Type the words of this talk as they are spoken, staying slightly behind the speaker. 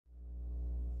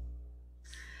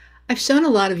I've shown a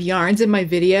lot of yarns in my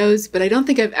videos, but I don't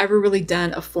think I've ever really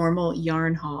done a formal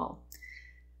yarn haul.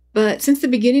 But since the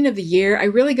beginning of the year, I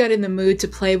really got in the mood to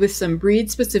play with some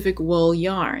breed-specific wool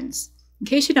yarns. In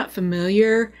case you're not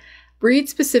familiar,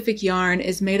 breed-specific yarn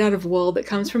is made out of wool that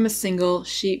comes from a single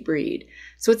sheep breed.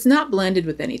 So it's not blended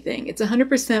with anything. It's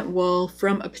 100% wool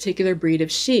from a particular breed of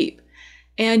sheep.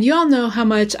 And you all know how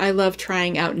much I love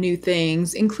trying out new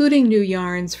things, including new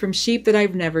yarns from sheep that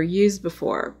I've never used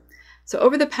before. So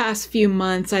over the past few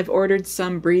months, I've ordered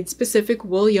some breed-specific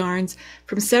wool yarns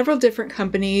from several different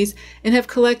companies and have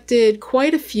collected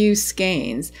quite a few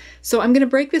skeins. So I'm going to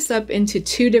break this up into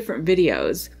two different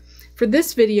videos. For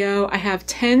this video, I have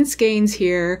 10 skeins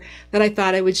here that I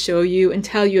thought I would show you and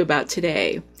tell you about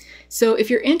today. So if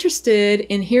you're interested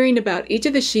in hearing about each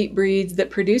of the sheep breeds that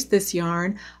produce this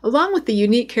yarn, along with the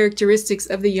unique characteristics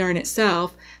of the yarn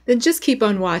itself, then just keep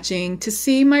on watching to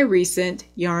see my recent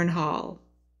yarn haul.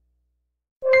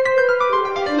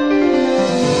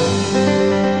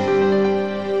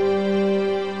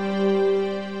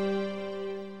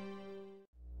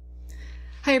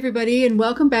 Hi everybody, and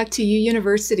welcome back to U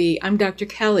University. I'm Dr.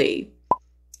 Kelly.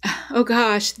 Oh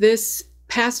gosh, this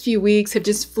past few weeks have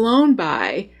just flown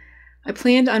by. I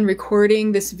planned on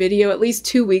recording this video at least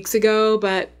 2 weeks ago,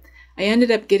 but I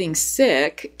ended up getting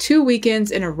sick 2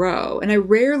 weekends in a row, and I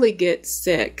rarely get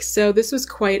sick, so this was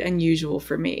quite unusual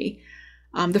for me.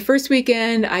 The first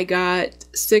weekend I got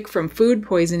sick from food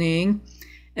poisoning,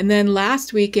 and then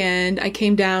last weekend I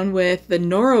came down with the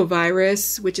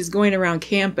norovirus, which is going around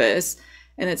campus,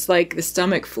 and it's like the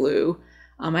stomach flu.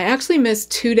 I actually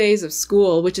missed 2 days of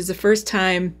school, which is the first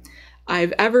time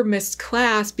I've ever missed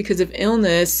class because of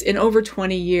illness in over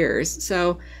 20 years.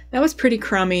 So that was pretty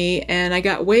crummy, and I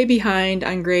got way behind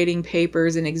on grading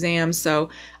papers and exams, so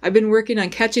I've been working on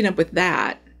catching up with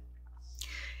that.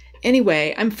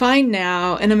 Anyway, I'm fine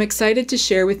now, and I'm excited to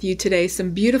share with you today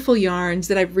some beautiful yarns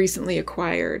that I've recently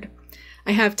acquired.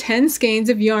 I have 10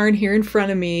 skeins of yarn here in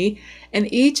front of me,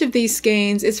 and each of these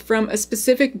skeins is from a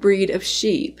specific breed of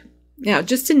sheep. Now,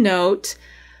 just to note,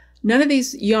 none of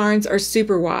these yarns are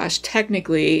superwashed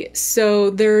technically, so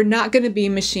they're not going to be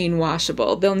machine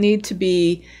washable. They'll need to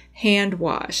be hand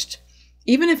washed.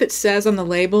 Even if it says on the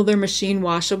label they're machine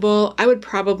washable, I would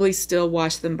probably still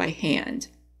wash them by hand.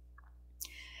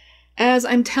 As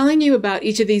I'm telling you about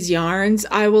each of these yarns,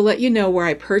 I will let you know where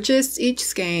I purchased each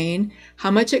skein, how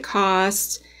much it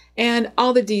cost, and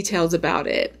all the details about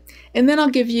it. And then I'll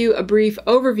give you a brief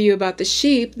overview about the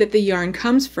sheep that the yarn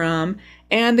comes from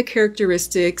and the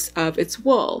characteristics of its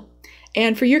wool.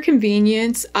 And for your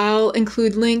convenience, I'll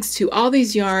include links to all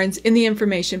these yarns in the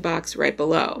information box right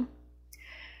below.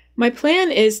 My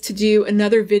plan is to do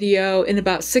another video in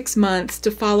about 6 months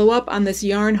to follow up on this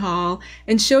yarn haul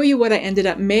and show you what I ended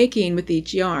up making with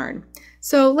each yarn.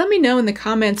 So let me know in the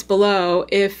comments below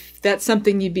if that's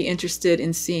something you'd be interested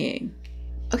in seeing.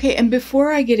 Okay, and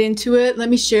before I get into it, let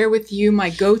me share with you my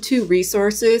go-to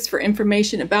resources for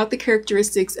information about the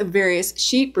characteristics of various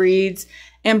sheep breeds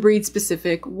and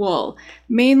breed-specific wool.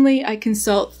 Mainly, I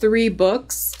consult 3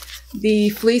 books: the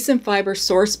Fleece and Fiber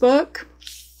Source Book,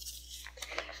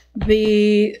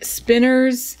 the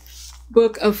Spinner's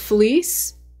Book of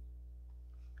Fleece,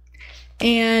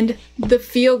 and the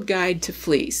Field Guide to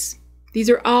Fleece. These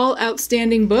are all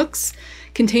outstanding books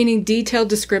containing detailed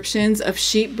descriptions of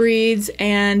sheep breeds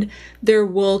and their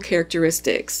wool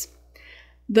characteristics.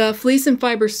 The Fleece and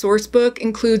Fiber Source Book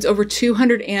includes over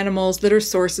 200 animals that are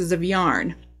sources of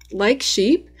yarn, like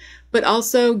sheep, but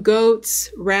also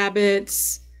goats,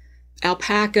 rabbits,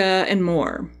 alpaca, and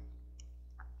more.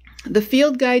 The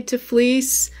Field Guide to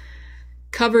Fleece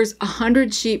covers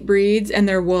 100 sheep breeds and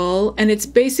their wool, and it's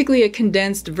basically a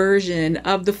condensed version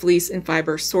of the Fleece and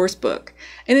Fiber Source Book.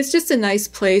 And it's just a nice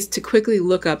place to quickly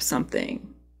look up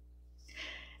something.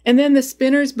 And then the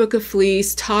Spinner's Book of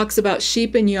Fleece talks about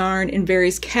sheep and yarn in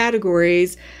various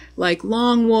categories like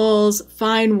long wools,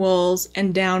 fine wools,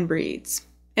 and down breeds.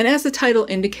 And as the title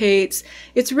indicates,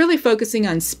 it's really focusing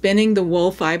on spinning the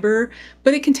wool fiber,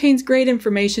 but it contains great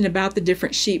information about the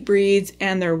different sheep breeds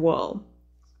and their wool.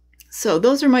 So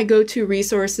those are my go-to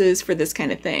resources for this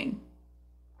kind of thing.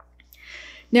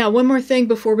 Now, one more thing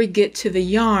before we get to the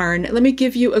yarn, let me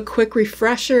give you a quick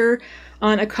refresher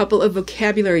on a couple of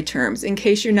vocabulary terms in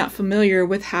case you're not familiar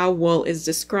with how wool is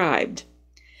described.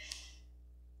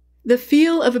 The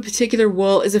feel of a particular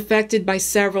wool is affected by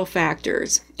several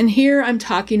factors, and here I'm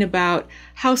talking about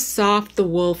how soft the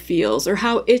wool feels or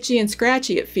how itchy and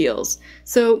scratchy it feels,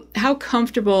 so how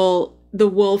comfortable the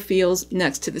wool feels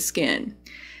next to the skin.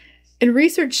 And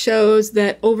research shows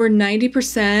that over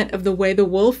 90% of the way the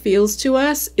wool feels to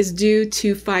us is due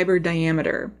to fiber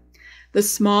diameter. The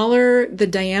smaller the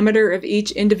diameter of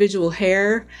each individual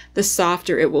hair, the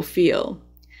softer it will feel.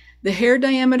 The hair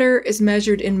diameter is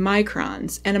measured in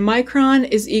microns, and a micron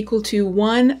is equal to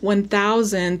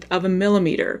 1/1000th of a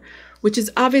millimeter, which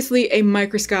is obviously a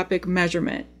microscopic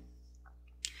measurement.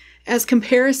 As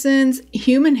comparisons,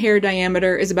 human hair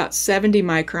diameter is about 70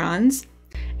 microns,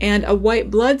 and a white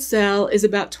blood cell is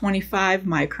about 25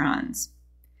 microns.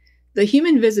 The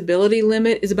human visibility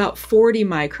limit is about 40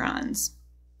 microns.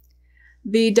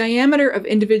 The diameter of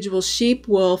individual sheep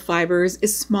wool fibers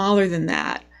is smaller than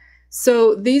that.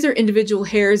 So these are individual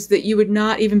hairs that you would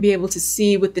not even be able to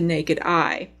see with the naked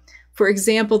eye. For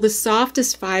example, the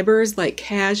softest fibers like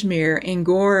cashmere,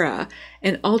 angora,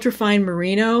 and ultrafine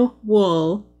merino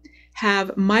wool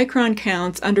have micron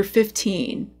counts under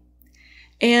 15.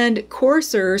 And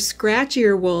coarser,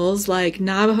 scratchier wools like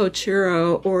Navajo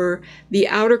churro or the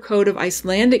outer coat of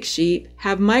Icelandic sheep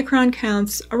have micron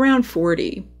counts around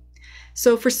 40.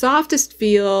 So for softest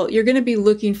feel, you're going to be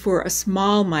looking for a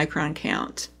small micron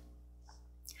count.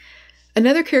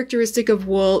 Another characteristic of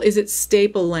wool is its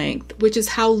staple length, which is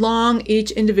how long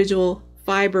each individual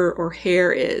fiber or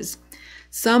hair is.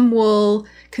 Some wool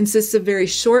consists of very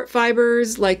short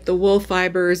fibers, like the wool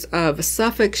fibers of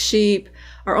Suffolk sheep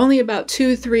are only about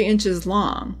 2-3 inches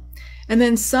long. And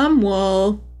then some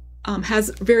wool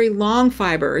has very long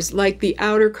fibers, like the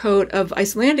outer coat of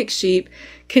Icelandic sheep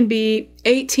can be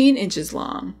 18 inches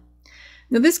long.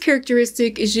 Now, this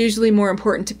characteristic is usually more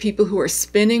important to people who are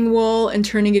spinning wool and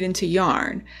turning it into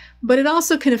yarn, but it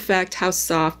also can affect how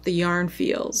soft the yarn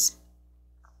feels.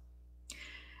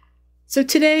 So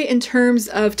today, in terms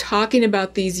of talking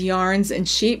about these yarns and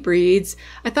sheep breeds,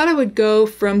 I thought I would go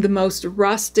from the most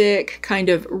rustic, kind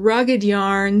of rugged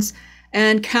yarns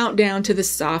and count down to the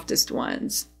softest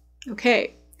ones.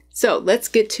 Okay, so let's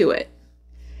get to it.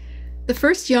 The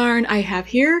first yarn I have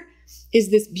here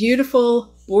is this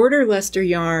beautiful Border Leicester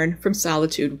yarn from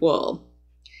Solitude Wool.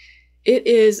 It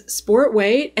is sport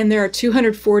weight, and there are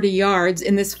 240 yards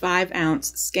in this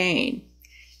 5-ounce skein.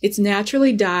 It's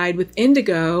naturally dyed with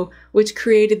indigo, which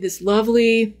created this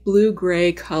lovely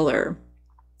blue-gray color.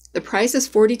 The price is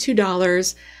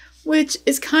 $42, which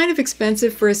is kind of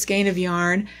expensive for a skein of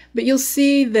yarn, but you'll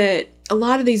see that a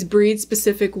lot of these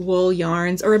breed-specific wool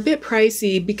yarns are a bit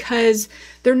pricey because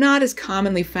they're not as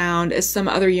commonly found as some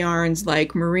other yarns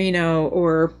like merino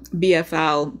or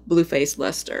BFL, blue-faced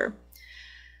Leicester.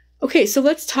 Okay, so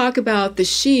let's talk about the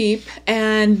sheep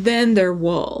and then their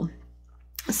wool.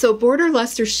 So Border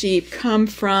Leicester sheep come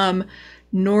from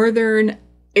northern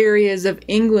areas of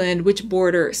England which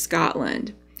border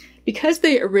Scotland. Because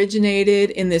they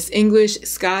originated in this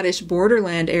English-Scottish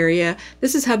borderland area,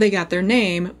 this is how they got their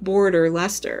name, Border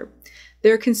Leicester.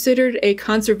 They're considered a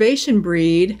conservation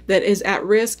breed that is at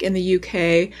risk in the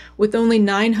UK, with only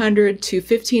 900 to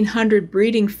 1,500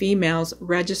 breeding females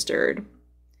registered.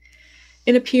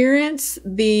 In appearance,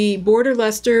 the Border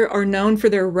Leicester are known for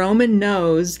their Roman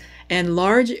nose and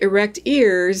large erect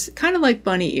ears, kind of like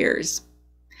bunny ears.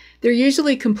 They're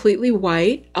usually completely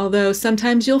white, although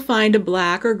sometimes you'll find a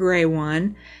black or gray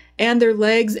one, and their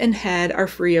legs and head are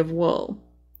free of wool.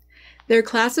 They're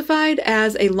classified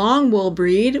as a long wool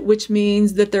breed, which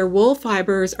means that their wool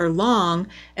fibers are long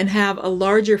and have a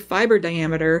larger fiber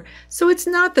diameter, so it's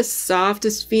not the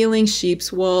softest feeling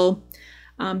sheep's wool.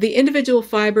 The individual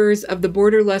fibers of the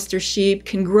Border Leicester sheep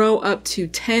can grow up to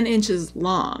 10 inches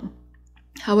long.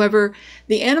 However,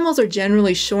 the animals are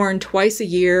generally shorn twice a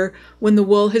year when the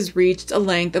wool has reached a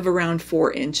length of around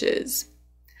 4 inches.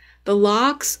 The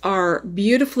locks are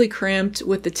beautifully crimped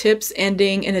with the tips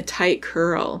ending in a tight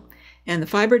curl, and the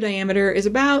fiber diameter is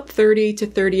about 30 to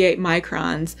 38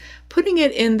 microns, putting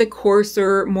it in the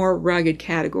coarser, more rugged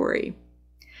category.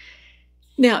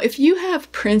 Now, if you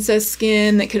have princess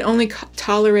skin that can only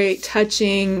tolerate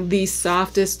touching the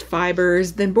softest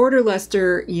fibers, then Border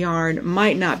Leicester yarn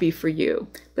might not be for you.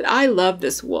 But I love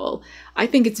this wool. I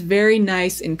think it's very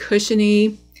nice and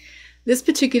cushiony. This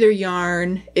particular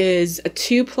yarn is a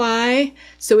 2-ply,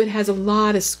 so it has a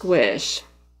lot of squish.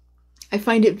 I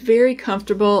find it very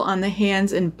comfortable on the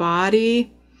hands and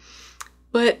body,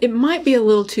 but it might be a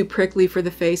little too prickly for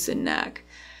the face and neck.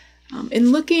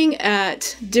 In looking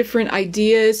at different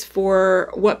ideas for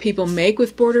what people make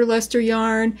with Border Leicester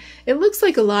yarn, it looks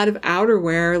like a lot of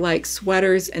outerwear like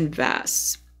sweaters and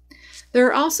vests. There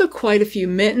are also quite a few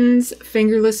mittens,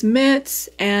 fingerless mitts,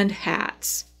 and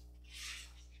hats.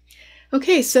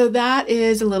 Okay, so that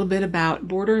is a little bit about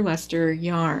Border Leicester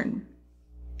yarn.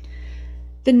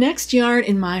 The next yarn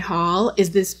in my haul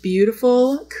is this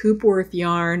beautiful Coopworth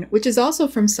yarn, which is also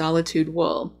from Solitude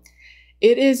Wool.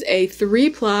 It is a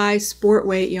 3-ply sport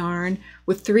weight yarn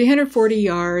with 340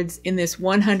 yards in this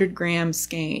 100-gram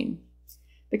skein.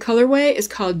 The colorway is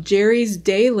called Jerry's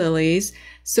Daylilies,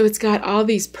 so it's got all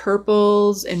these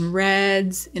purples and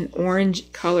reds and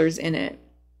orange colors in it.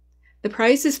 The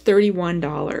price is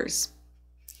 $31.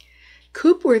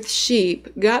 Coopworth sheep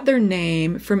got their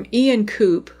name from Ian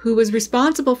Coop, who was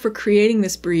responsible for creating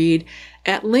this breed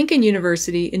at Lincoln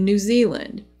University in New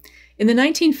Zealand. In the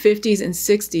 1950s and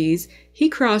 60s, he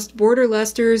crossed Border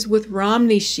Leicesters with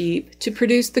Romney sheep to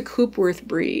produce the Coopworth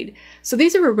breed. So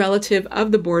these are a relative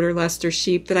of the Border Leicester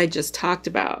sheep that I just talked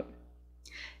about.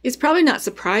 It's probably not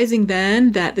surprising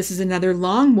then that this is another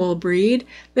long wool breed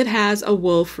that has a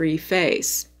wool-free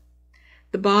face.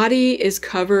 The body is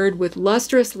covered with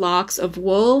lustrous locks of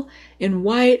wool in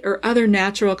white or other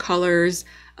natural colors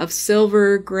of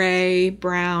silver, gray,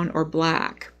 brown, or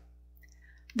black.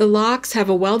 The locks have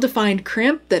a well-defined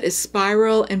crimp that is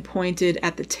spiral and pointed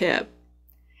at the tip.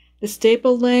 The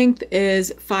staple length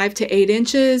is 5 to 8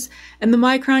 inches, and the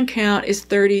micron count is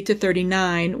 30 to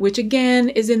 39, which again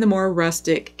is in the more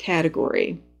rustic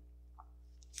category.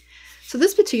 So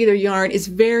this particular yarn is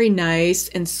very nice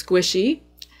and squishy.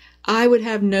 I would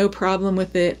have no problem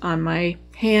with it on my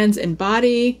hands and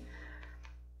body.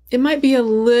 It might be a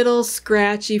little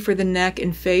scratchy for the neck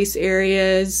and face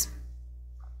areas.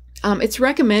 Its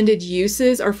recommended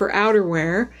uses are for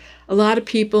outerwear. A lot of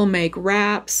people make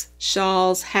wraps,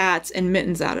 shawls, hats, and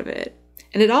mittens out of it.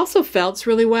 And it also felts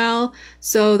really well,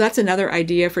 so that's another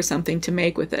idea for something to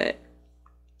make with it.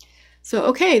 So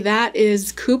okay, that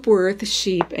is Coopworth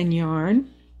sheep and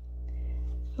yarn.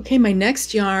 Okay, my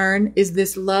next yarn is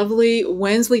this lovely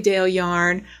Wensleydale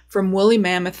yarn from Woolly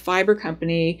Mammoth Fiber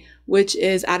Company, which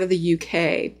is out of the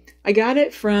UK. I got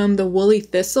it from the Woolly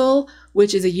Thistle,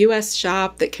 which is a US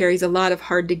shop that carries a lot of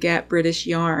hard-to-get British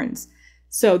yarns.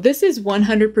 So this is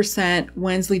 100%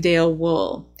 Wensleydale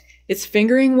wool. It's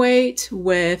fingering weight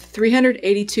with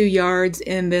 382 yards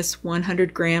in this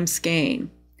 100-gram skein.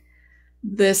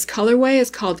 This colorway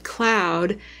is called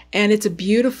Cloud, and it's a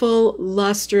beautiful,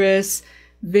 lustrous,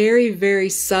 very, very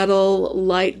subtle,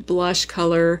 light blush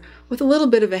color with a little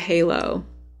bit of a halo.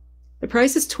 The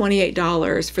price is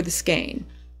 $28 for the skein.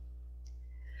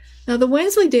 Now, the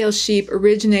Wensleydale sheep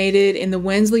originated in the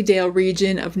Wensleydale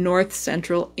region of north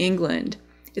central England.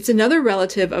 It's another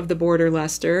relative of the Border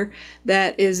Leicester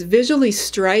that is visually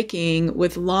striking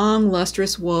with long,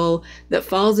 lustrous wool that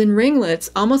falls in ringlets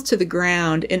almost to the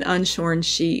ground in unshorn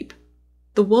sheep.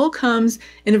 The wool comes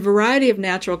in a variety of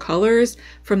natural colors,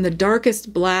 from the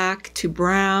darkest black to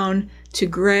brown to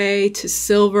gray to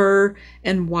silver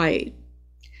and white.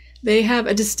 They have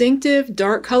a distinctive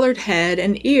dark-colored head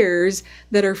and ears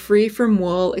that are free from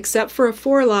wool except for a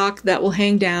forelock that will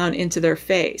hang down into their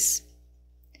face.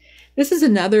 This is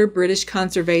another British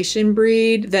conservation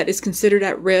breed that is considered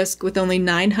at risk with only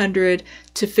 900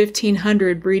 to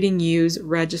 1,500 breeding ewes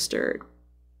registered.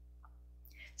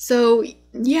 So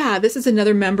yeah, this is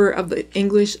another member of the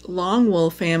English long wool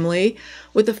family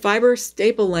with a fiber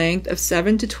staple length of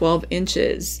 7 to 12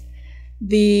 inches.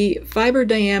 The fiber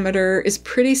diameter is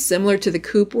pretty similar to the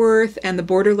Coopworth and the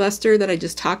Border Leicester that I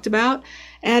just talked about,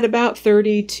 at about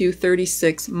 30 to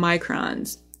 36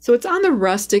 microns. So it's on the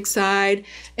rustic side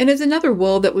and is another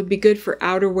wool that would be good for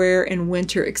outerwear and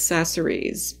winter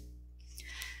accessories.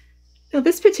 Now,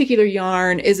 this particular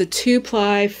yarn is a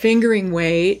 2-ply fingering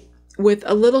weight with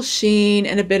a little sheen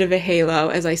and a bit of a halo,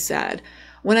 as I said.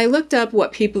 When I looked up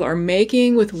what people are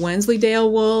making with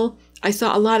Wensleydale wool, I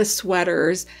saw a lot of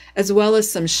sweaters, as well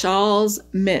as some shawls,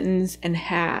 mittens, and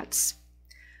hats.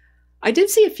 I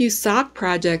did see a few sock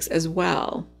projects as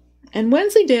well. And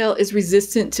Wensleydale is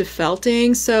resistant to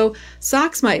felting, so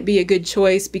socks might be a good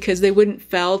choice because they wouldn't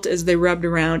felt as they rubbed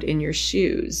around in your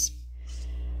shoes.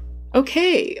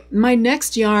 Okay, my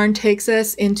next yarn takes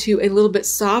us into a little bit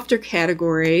softer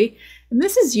category. And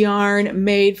this is yarn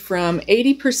made from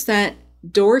 80%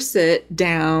 Dorset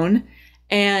down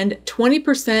and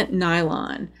 20%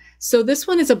 nylon. So this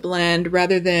one is a blend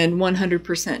rather than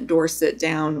 100% Dorset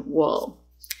down wool.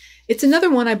 It's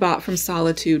another one I bought from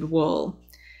Solitude Wool.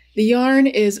 The yarn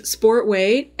is sport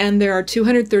weight, and there are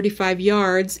 235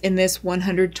 yards in this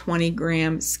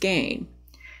 120-gram skein.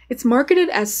 It's marketed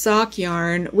as sock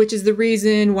yarn, which is the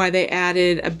reason why they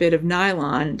added a bit of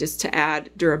nylon just to add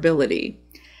durability.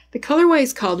 The colorway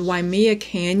is called Waimea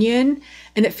Canyon,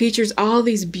 and it features all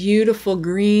these beautiful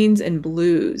greens and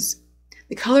blues.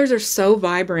 The colors are so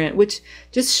vibrant, which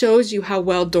just shows you how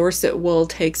well Dorset wool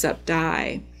takes up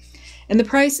dye. And the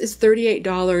price is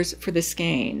 $38 for the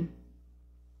skein.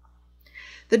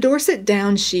 The Dorset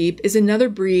Down sheep is another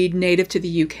breed native to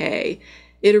the UK.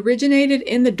 It originated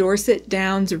in the Dorset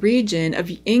Downs region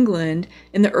of England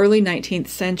in the early 19th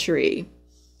century.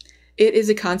 It is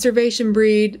a conservation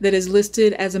breed that is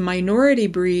listed as a minority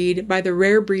breed by the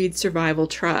Rare Breed Survival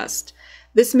Trust.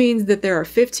 This means that there are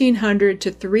 1,500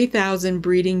 to 3,000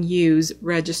 breeding ewes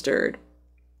registered.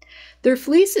 Their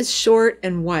fleece is short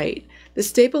and white. The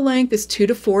staple length is 2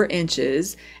 to 4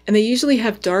 inches, and they usually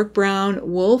have dark brown,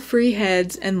 wool-free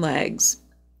heads and legs.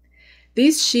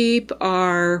 These sheep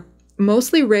are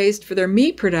mostly raised for their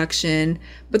meat production,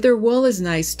 but their wool is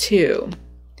nice too.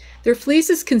 Their fleece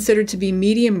is considered to be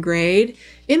medium grade,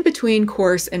 in between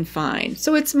coarse and fine,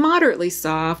 so it's moderately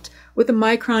soft with a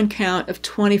micron count of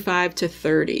 25 to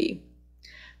 30.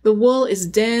 The wool is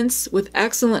dense with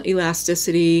excellent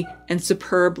elasticity and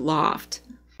superb loft.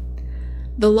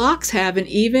 The locks have an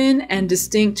even and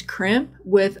distinct crimp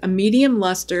with a medium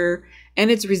luster, and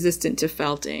it's resistant to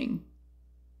felting.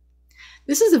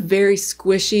 This is a very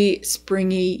squishy,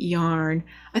 springy yarn.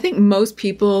 I think most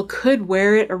people could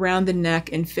wear it around the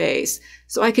neck and face,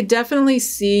 so I could definitely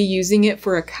see using it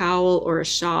for a cowl or a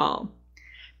shawl.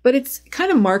 But it's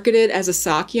kind of marketed as a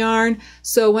sock yarn,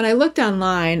 so when I looked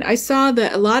online, I saw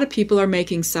that a lot of people are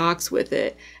making socks with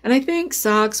it, and I think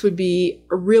socks would be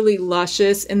really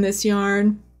luscious in this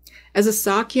yarn. As a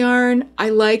sock yarn, I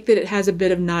like that it has a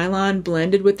bit of nylon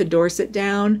blended with the Dorset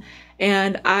down,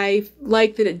 and I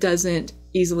like that it doesn't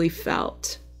easily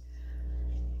felt.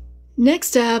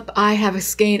 Next up, I have a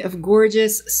skein of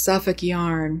gorgeous Suffolk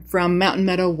yarn from Mountain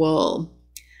Meadow Wool.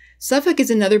 Suffolk is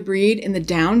another breed in the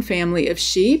down family of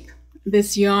sheep.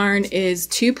 This yarn is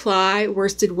 2-ply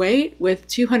worsted weight with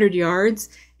 200 yards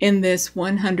in this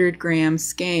 100-gram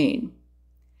skein.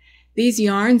 These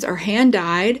yarns are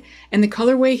hand-dyed, and the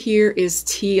colorway here is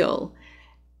teal.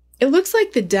 It looks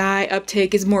like the dye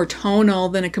uptake is more tonal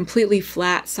than a completely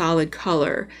flat, solid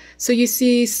color. So you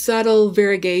see subtle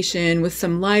variegation with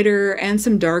some lighter and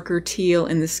some darker teal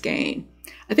in the skein.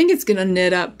 I think it's going to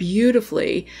knit up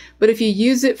beautifully, but if you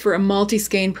use it for a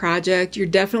multi-skein project, you're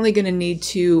definitely going to need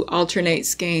to alternate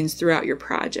skeins throughout your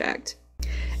project.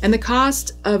 And the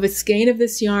cost of a skein of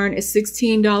this yarn is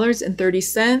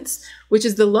 $16.30, which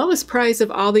is the lowest price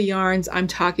of all the yarns I'm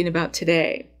talking about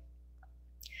today.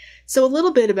 So a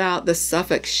little bit about the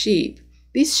Suffolk sheep.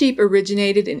 These sheep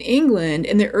originated in England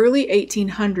in the early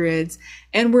 1800s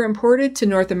and were imported to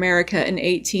North America in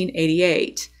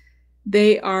 1888.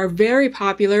 They are very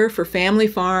popular for family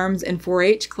farms and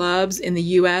 4-H clubs in the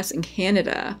US and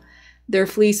Canada. Their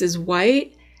fleece is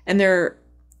white and their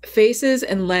faces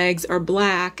and legs are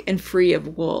black and free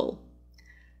of wool.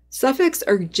 Suffolks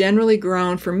are generally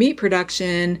grown for meat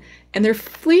production, and their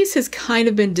fleece has kind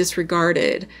of been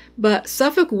disregarded, but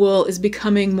Suffolk wool is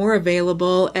becoming more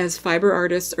available as fiber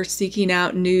artists are seeking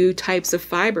out new types of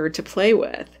fiber to play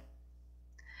with.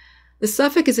 The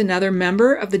Suffolk is another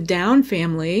member of the down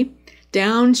family.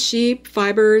 Down sheep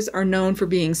fibers are known for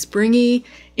being springy,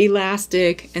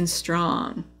 elastic, and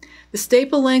strong. The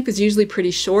staple length is usually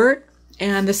pretty short,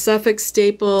 and the Suffolk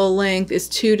staple length is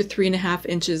 2 to 3.5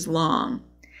 inches long.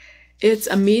 It's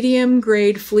a medium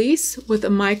grade fleece with a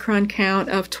micron count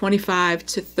of 25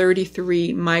 to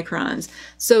 33 microns,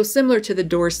 so similar to the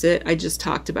Dorset I just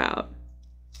talked about.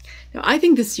 Now, I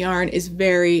think this yarn is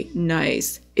very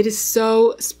nice. It is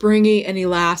so springy and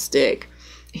elastic.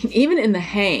 And even in the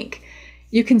hank,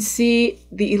 you can see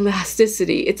the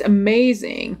elasticity. It's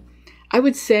amazing. I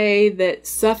would say that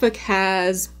Suffolk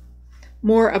has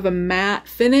more of a matte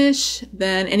finish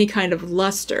than any kind of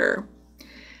luster.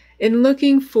 In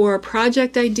looking for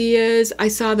project ideas, I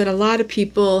saw that a lot of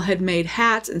people had made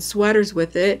hats and sweaters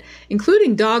with it,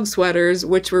 including dog sweaters,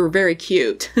 which were very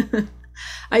cute.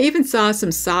 I even saw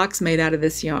some socks made out of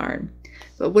this yarn.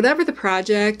 But whatever the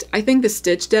project, I think the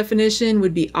stitch definition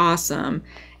would be awesome,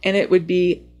 and it would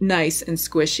be nice and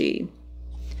squishy.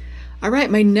 All right,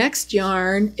 my next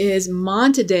yarn is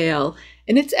Montadale,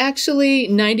 and it's actually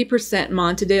 90%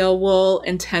 Montadale wool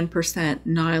and 10%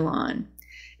 nylon.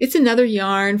 It's another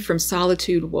yarn from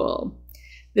Solitude Wool.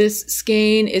 This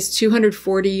skein is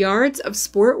 240 yards of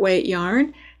sport weight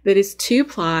yarn that is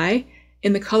 2-ply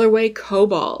in the colorway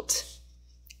Cobalt.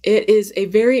 It is a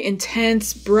very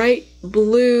intense, bright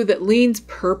blue that leans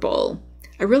purple.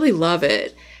 I really love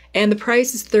it, and the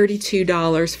price is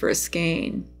 $32 for a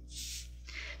skein.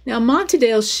 Now,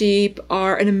 Montadale sheep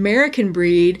are an American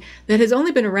breed that has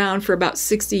only been around for about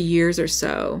 60 years or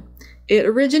so. It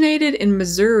originated in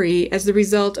Missouri as the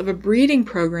result of a breeding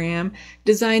program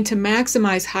designed to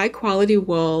maximize high-quality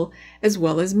wool as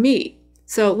well as meat.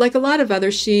 So, like a lot of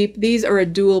other sheep, these are a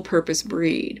dual-purpose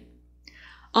breed.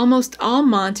 Almost all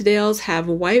Montadales have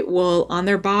white wool on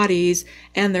their bodies,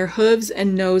 and their hooves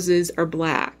and noses are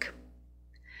black.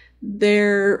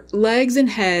 their legs and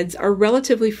heads are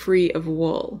relatively free of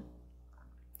wool.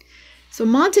 So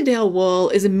Montadale wool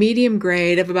is a medium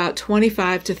grade of about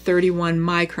 25 to 31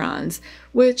 microns,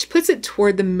 which puts it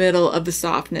toward the middle of the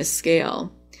softness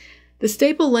scale. The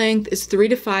staple length is 3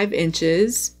 to 5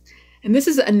 inches, and this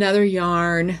is another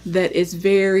yarn that is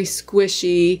very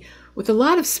squishy with a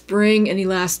lot of spring and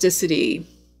elasticity.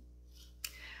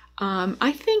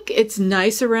 I think it's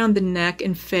nice around the neck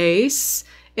and face,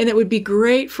 and it would be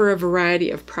great for a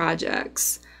variety of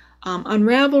projects. On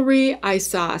Ravelry, I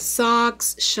saw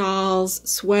socks, shawls,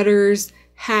 sweaters,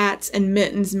 hats, and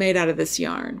mittens made out of this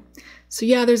yarn. So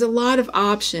yeah, there's a lot of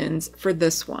options for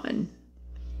this one.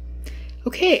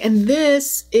 Okay, and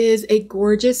this is a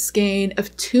gorgeous skein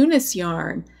of Tunis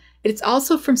yarn. It's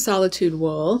also from Solitude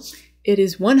Wool. It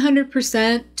is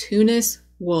 100% Tunis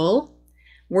wool,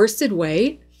 worsted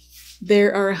weight.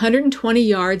 There are 120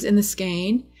 yards in the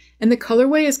skein, and the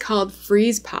colorway is called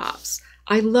Freeze Pops.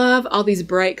 I love all these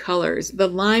bright colors, the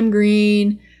lime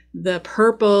green, the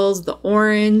purples, the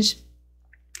orange.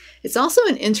 It's also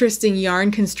an interesting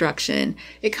yarn construction.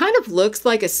 It kind of looks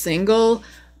like a single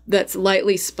that's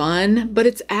lightly spun, but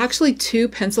it's actually 2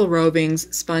 pencil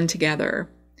rovings spun together.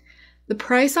 The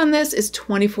price on this is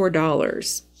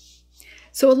 $24.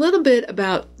 So a little bit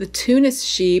about the Tunis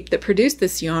sheep that produce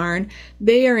this yarn.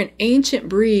 They are an ancient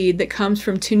breed that comes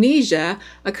from Tunisia,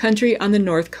 a country on the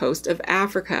north coast of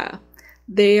Africa.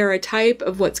 They are a type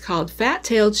of what's called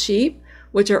fat-tailed sheep,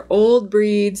 which are old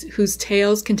breeds whose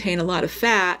tails contain a lot of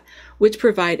fat, which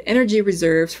provide energy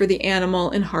reserves for the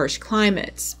animal in harsh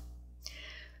climates.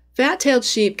 Fat-tailed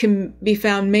sheep can be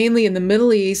found mainly in the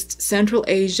Middle East, Central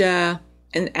Asia,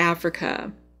 and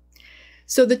Africa.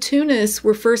 So the Tunis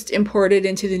were first imported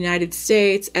into the United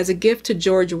States as a gift to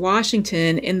George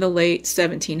Washington in the late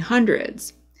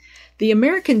 1700s. The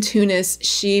American Tunis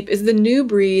sheep is the new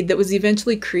breed that was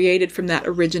eventually created from that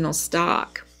original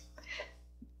stock.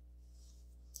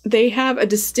 They have a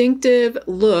distinctive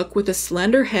look with a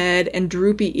slender head and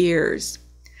droopy ears.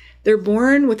 They're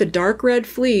born with a dark red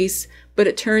fleece, but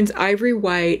it turns ivory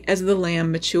white as the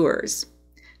lamb matures.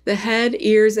 The head,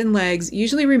 ears, and legs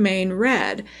usually remain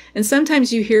red, and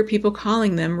sometimes you hear people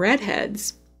calling them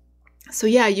redheads. So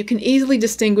yeah, you can easily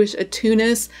distinguish a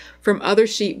Tunis from other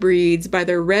sheep breeds by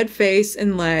their red face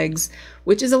and legs,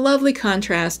 which is a lovely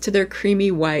contrast to their creamy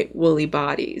white woolly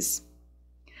bodies.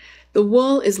 The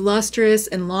wool is lustrous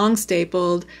and long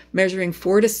stapled, measuring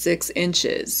 4 to 6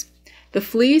 inches. The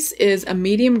fleece is a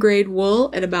medium grade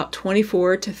wool at about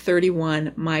 24 to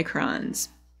 31 microns.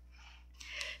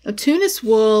 Now, Tunis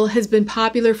wool has been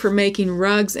popular for making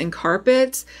rugs and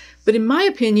carpets, but in my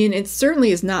opinion, it certainly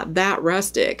is not that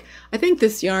rustic. I think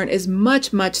this yarn is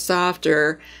much, much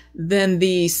softer than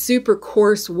the super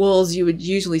coarse wools you would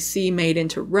usually see made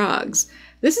into rugs.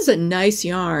 This is a nice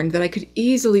yarn that I could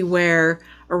easily wear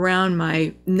around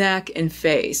my neck and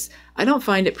face. I don't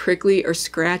find it prickly or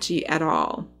scratchy at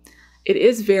all. It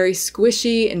is very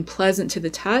squishy and pleasant to the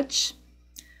touch.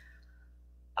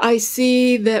 I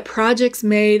see that projects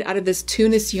made out of this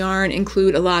Tunis yarn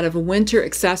include a lot of winter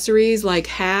accessories like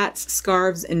hats,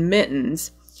 scarves, and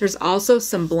mittens. There's also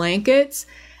some blankets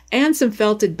and some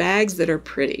felted bags that are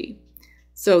pretty.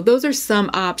 So those are some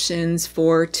options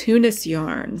for Tunis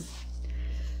yarn.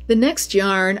 The next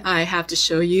yarn I have to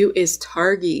show you is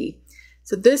Targhee.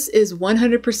 So this is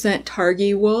 100%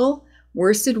 Targhee wool,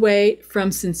 worsted weight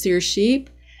from Sincere Sheep,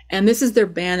 and this is their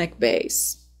bannock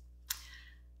base.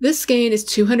 This skein is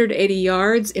 280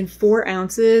 yards in 4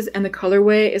 ounces, and the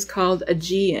colorway is called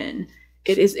Aegean.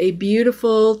 It is a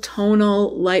beautiful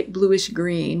tonal light bluish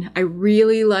green. I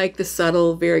really like the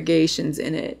subtle variegations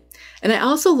in it. And I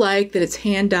also like that it's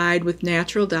hand dyed with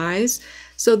natural dyes.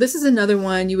 So this is another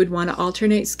one you would want to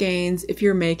alternate skeins if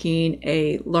you're making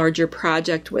a larger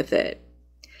project with it.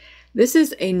 This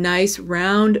is a nice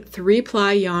round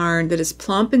 3-ply yarn that is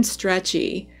plump and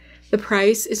stretchy. The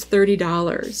price is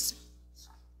 $30.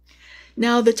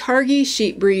 Now, the Targhee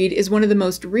sheep breed is one of the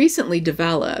most recently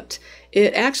developed.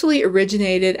 It actually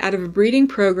originated out of a breeding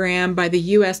program by the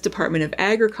U.S. Department of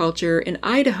Agriculture in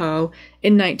Idaho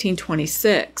in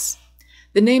 1926.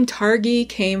 The name Targhee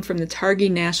came from the Targhee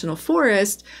National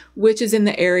Forest, which is in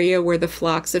the area where the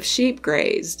flocks of sheep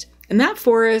grazed. And that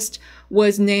forest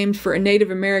was named for a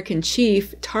Native American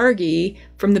chief, Targhee,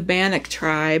 from the Bannock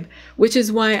tribe, which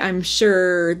is why I'm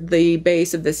sure the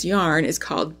base of this yarn is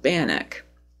called bannock.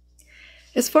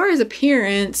 As far as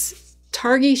appearance,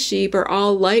 Targhee sheep are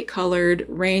all light colored,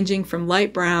 ranging from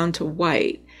light brown to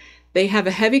white. They have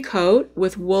a heavy coat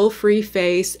with wool-free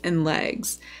face and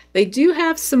legs. They do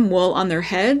have some wool on their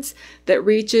heads that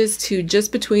reaches to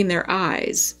just between their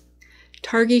eyes.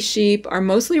 Targhee sheep are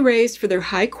mostly raised for their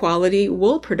high-quality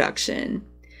wool production.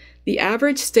 The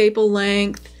average staple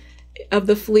length of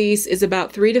the fleece is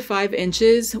about 3 to 5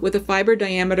 inches with a fiber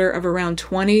diameter of around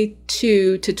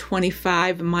 22 to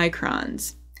 25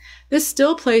 microns. This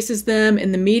still places them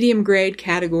in the medium grade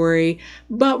category,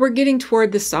 but we're getting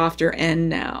toward the softer end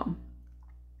now.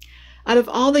 Out of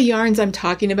all the yarns I'm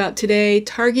talking about today,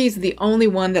 Targhee is the only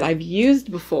one that I've used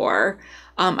before.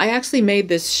 I actually made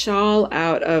this shawl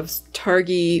out of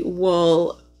Targhee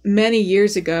wool many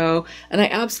years ago, and I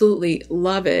absolutely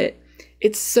love it.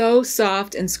 It's so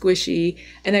soft and squishy,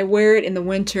 and I wear it in the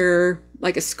winter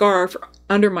like a scarf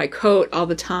under my coat all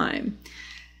the time.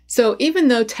 So even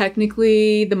though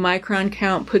technically the micron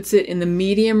count puts it in the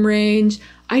medium range,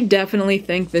 I definitely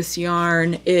think this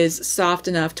yarn is soft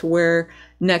enough to wear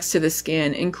next to the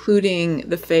skin, including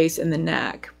the face and the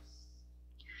neck.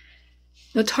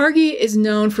 Now, Targhee is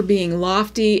known for being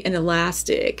lofty and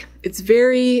elastic. It's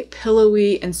very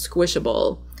pillowy and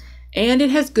squishable, and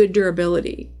it has good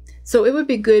durability. So it would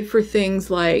be good for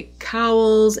things like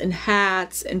cowls and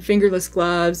hats and fingerless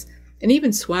gloves and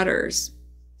even sweaters.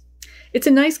 It's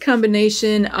a nice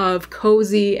combination of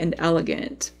cozy and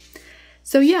elegant.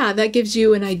 So yeah, that gives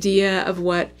you an idea of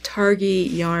what Targhee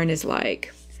yarn is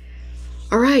like.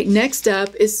 All right, next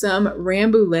up is some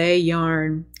Rambouillet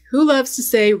yarn. Who loves to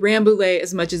say Rambouillet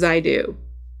as much as I do?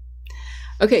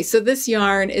 Okay, so this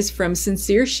yarn is from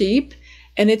Sincere Sheep,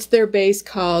 and it's their base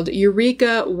called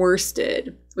Eureka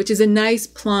Worsted, which is a nice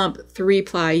plump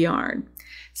 3-ply yarn.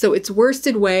 So it's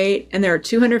worsted weight, and there are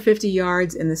 250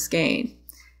 yards in the skein.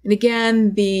 And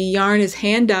again, the yarn is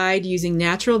hand dyed using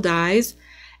natural dyes,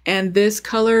 and this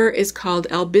color is called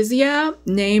albizia,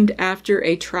 named after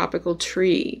a tropical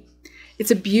tree. It's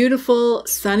a beautiful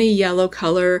sunny yellow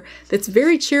color that's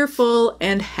very cheerful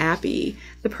and happy.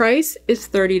 The price is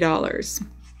 $30.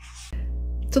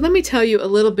 So let me tell you a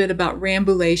little bit about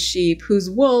Rambouillet sheep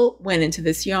whose wool went into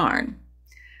this yarn.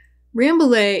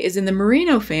 Rambouillet is in the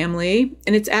merino family,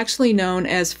 and it's actually known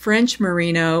as French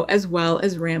merino as well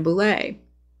as Rambouillet.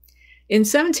 In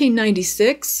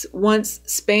 1796, once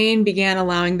Spain began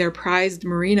allowing their prized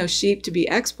merino sheep to be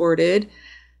exported,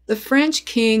 the French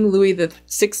King Louis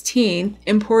XVI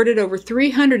imported over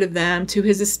 300 of them to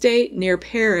his estate near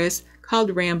Paris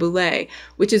called Rambouillet,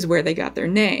 which is where they got their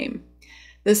name.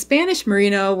 The Spanish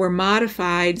merino were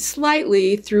modified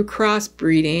slightly through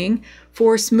crossbreeding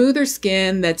for smoother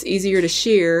skin that's easier to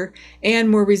shear and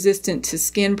more resistant to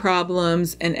skin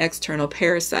problems and external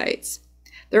parasites.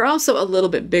 They're also a little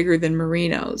bit bigger than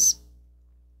merinos.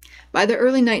 By the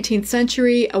early 19th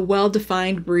century, a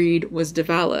well-defined breed was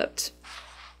developed.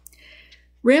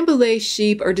 Rambouillet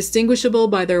sheep are distinguishable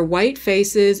by their white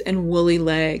faces and woolly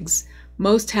legs.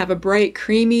 Most have a bright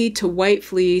creamy to white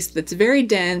fleece that's very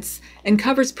dense and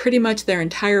covers pretty much their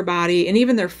entire body and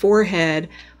even their forehead,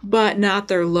 but not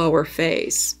their lower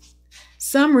face.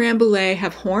 Some Rambouillet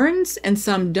have horns and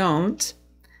some don't.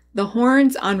 The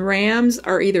horns on rams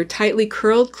are either tightly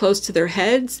curled close to their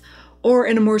heads or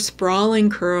in a more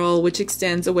sprawling curl which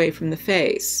extends away from the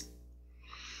face.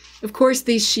 Of course,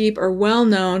 these sheep are well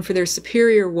known for their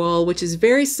superior wool, which is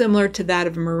very similar to that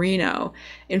of merino.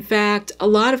 In fact, a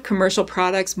lot of commercial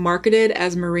products marketed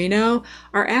as merino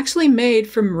are actually made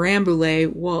from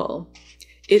Rambouillet wool.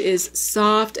 It is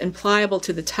soft and pliable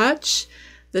to the touch.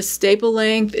 The staple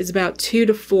length is about 2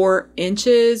 to 4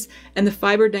 inches, and the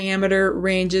fiber diameter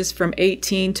ranges from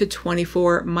 18 to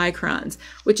 24 microns,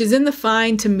 which is in the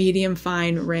fine to medium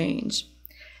fine range.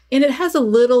 And it has a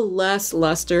little less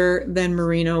luster than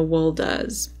merino wool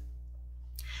does.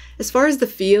 As far as the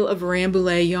feel of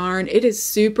Rambouillet yarn, it is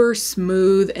super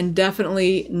smooth and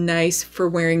definitely nice for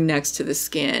wearing next to the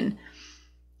skin.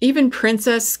 Even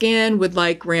princess skin would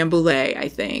like Rambouillet, I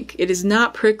think. It is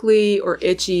not prickly or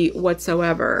itchy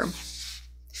whatsoever.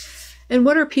 And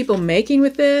what are people making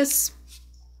with this?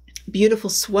 Beautiful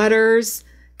sweaters,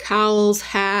 cowls,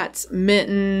 hats,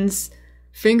 mittens,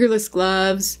 fingerless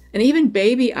gloves, and even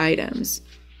baby items.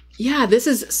 Yeah, this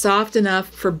is soft enough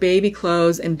for baby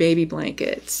clothes and baby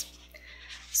blankets.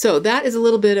 So that is a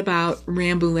little bit about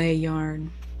Rambouillet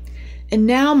yarn. And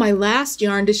now my last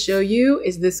yarn to show you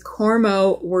is this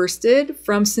Cormo worsted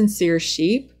from Sincere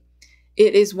Sheep.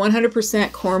 It is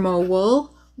 100% Cormo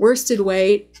wool, worsted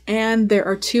weight, and there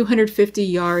are 250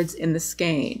 yards in the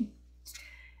skein.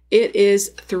 It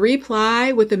is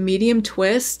 3-ply with a medium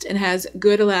twist and has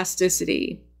good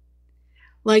elasticity.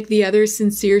 Like the other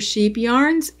Sincere Sheep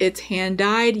yarns, it's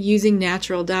hand-dyed using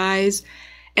natural dyes,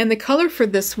 and the color for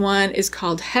this one is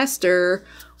called Hester,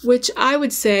 which I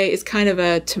would say is kind of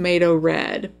a tomato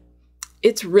red.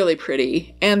 It's really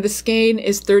pretty, and the skein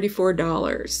is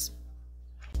 $34.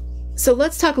 So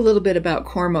let's talk a little bit about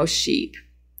Cormo sheep.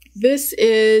 This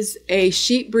is a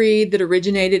sheep breed that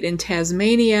originated in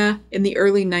Tasmania in the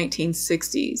early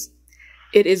 1960s.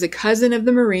 It is a cousin of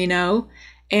the Merino,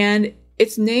 and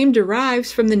its name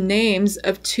derives from the names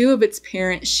of two of its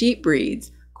parent sheep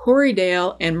breeds,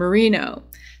 Corriedale and Merino.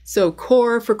 So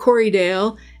Cor for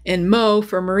Corriedale and Mo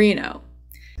for Merino.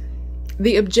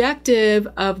 The objective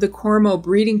of the Cormo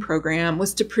breeding program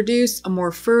was to produce a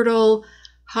more fertile,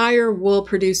 higher wool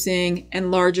producing, and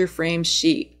larger frame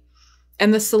sheep.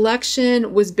 And the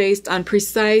selection was based on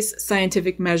precise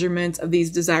scientific measurements of these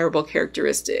desirable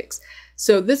characteristics.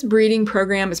 So this breeding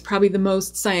program is probably the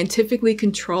most scientifically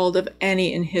controlled of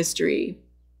any in history.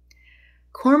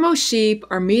 Cormo sheep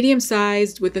are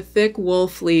medium-sized with a thick wool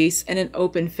fleece and an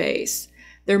open face.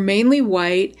 They're mainly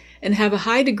white and have a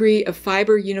high degree of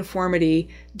fiber uniformity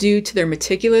due to their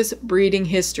meticulous breeding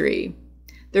history.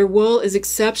 Their wool is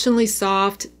exceptionally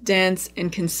soft, dense,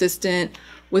 and consistent,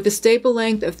 with a staple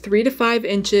length of 3 to 5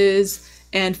 inches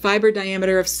and fiber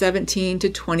diameter of 17 to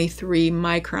 23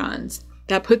 microns.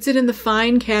 That puts it in the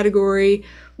fine category,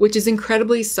 which is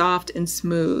incredibly soft and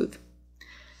smooth.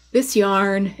 This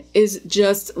yarn is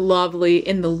just lovely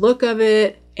in the look of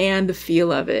it and the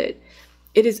feel of it.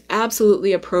 It is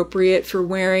absolutely appropriate for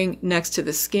wearing next to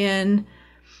the skin.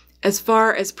 As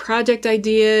far as project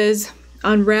ideas,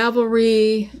 on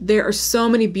Ravelry, there are so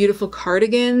many beautiful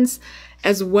cardigans,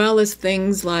 as well as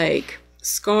things like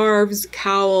scarves,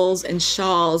 cowls, and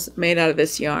shawls made out of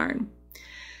this yarn.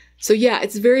 So yeah,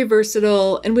 it's very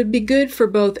versatile and would be good for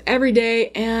both everyday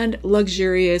and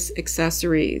luxurious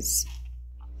accessories.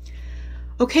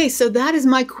 Okay, so that is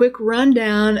my quick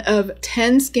rundown of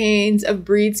 10 skeins of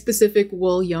breed-specific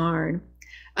wool yarn.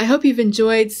 I hope you've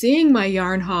enjoyed seeing my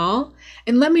yarn haul,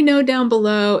 and let me know down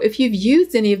below if you've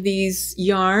used any of these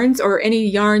yarns or any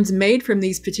yarns made from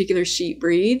these particular sheep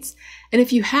breeds. And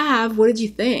if you have, what did you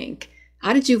think?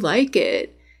 How did you like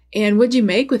it? And what did you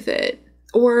make with it?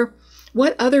 Or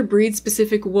what other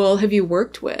breed-specific wool have you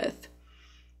worked with?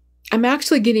 I'm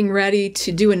actually getting ready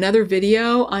to do another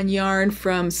video on yarn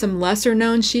from some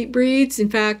lesser-known sheep breeds. In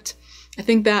fact, I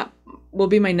think that will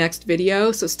be my next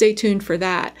video, so stay tuned for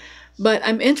that. But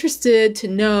I'm interested to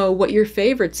know what your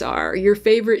favorites are, your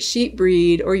favorite sheep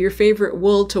breed or your favorite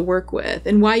wool to work with,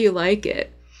 and why you like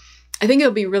it. I think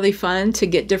it'll be really fun to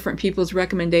get different people's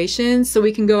recommendations so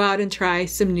we can go out and try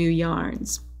some new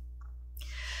yarns.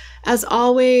 As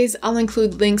always, I'll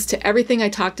include links to everything I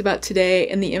talked about today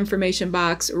in the information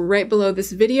box right below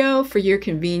this video for your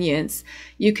convenience.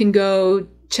 You can go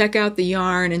check out the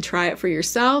yarn and try it for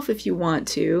yourself if you want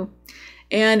to.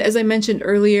 And as I mentioned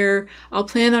earlier, I'll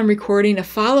plan on recording a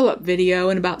follow-up video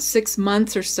in about 6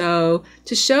 months or so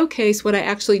to showcase what I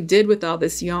actually did with all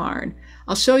this yarn.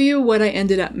 I'll show you what I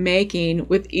ended up making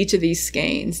with each of these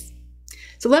skeins.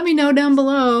 So let me know down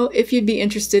below if you'd be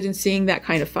interested in seeing that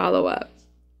kind of follow-up.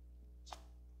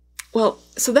 Well,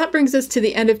 so that brings us to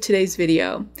the end of today's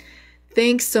video.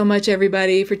 Thanks so much,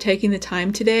 everybody, for taking the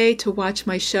time today to watch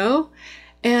my show,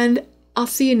 and I'll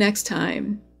see you next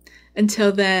time.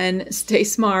 Until then, stay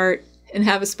smart and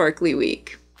have a sparkly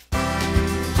week.